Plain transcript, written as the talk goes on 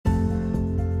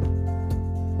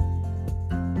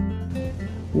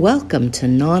Welcome to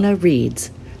Nana Reads,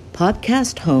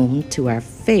 podcast home to our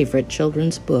favorite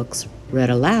children's books read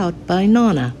aloud by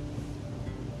Nana.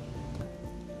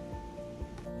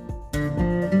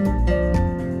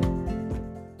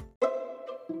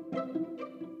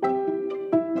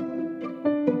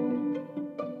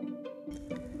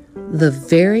 The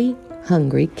Very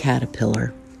Hungry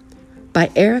Caterpillar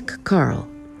by Eric Carle.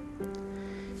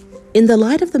 In the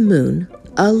light of the moon,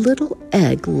 a little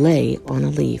egg lay on a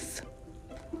leaf.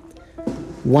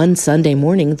 One Sunday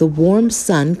morning, the warm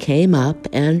sun came up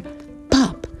and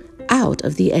pop, out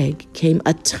of the egg came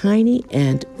a tiny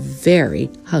and very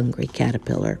hungry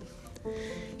caterpillar.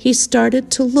 He started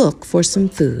to look for some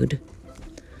food.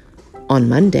 On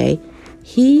Monday,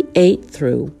 he ate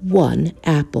through one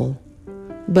apple,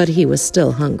 but he was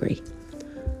still hungry.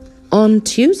 On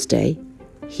Tuesday,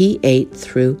 he ate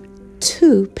through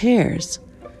 2 pears,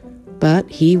 but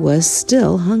he was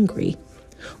still hungry.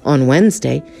 On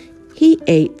Wednesday, he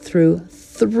ate through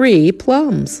 3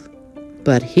 plums,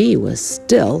 but he was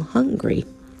still hungry.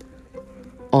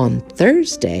 On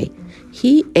Thursday,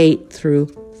 he ate through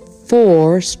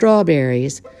 4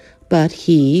 strawberries, but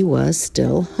he was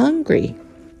still hungry.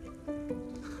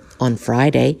 On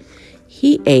Friday,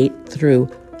 he ate through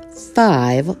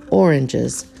 5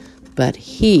 oranges, but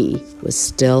he was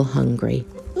still hungry.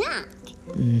 Yuck.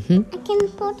 I can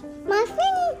put my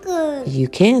finger. You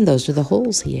can. Those are the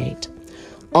holes he ate.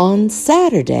 On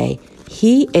Saturday,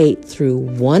 he ate through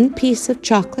 1 piece of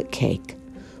chocolate cake,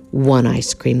 1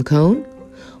 ice cream cone,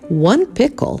 1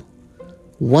 pickle,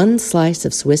 1 slice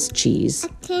of Swiss cheese,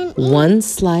 1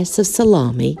 slice of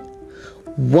salami,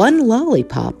 1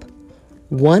 lollipop,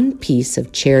 1 piece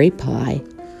of cherry pie,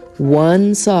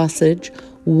 1 sausage,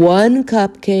 1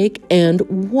 cupcake, and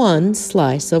 1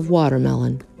 slice of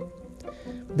watermelon.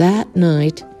 That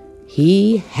night,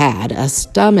 he had a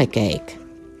stomachache.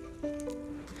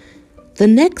 The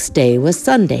next day was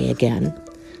Sunday again.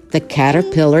 The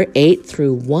caterpillar ate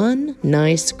through 1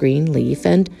 nice green leaf,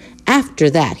 and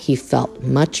after that he felt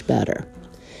much better.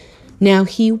 Now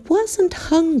he wasn't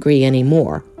hungry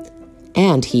anymore,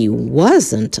 and he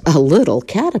wasn't a little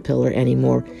caterpillar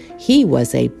anymore. He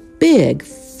was a big,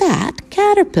 fat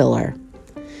caterpillar.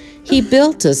 He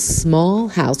built a small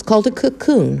house called a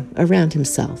cocoon around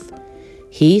himself.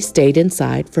 He stayed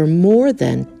inside for more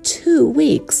than 2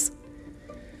 weeks.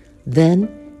 Then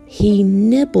he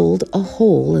nibbled a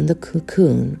hole in the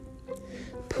cocoon,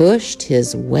 pushed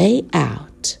his way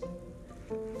out,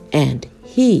 and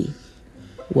he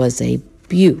was a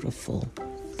beautiful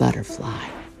butterfly.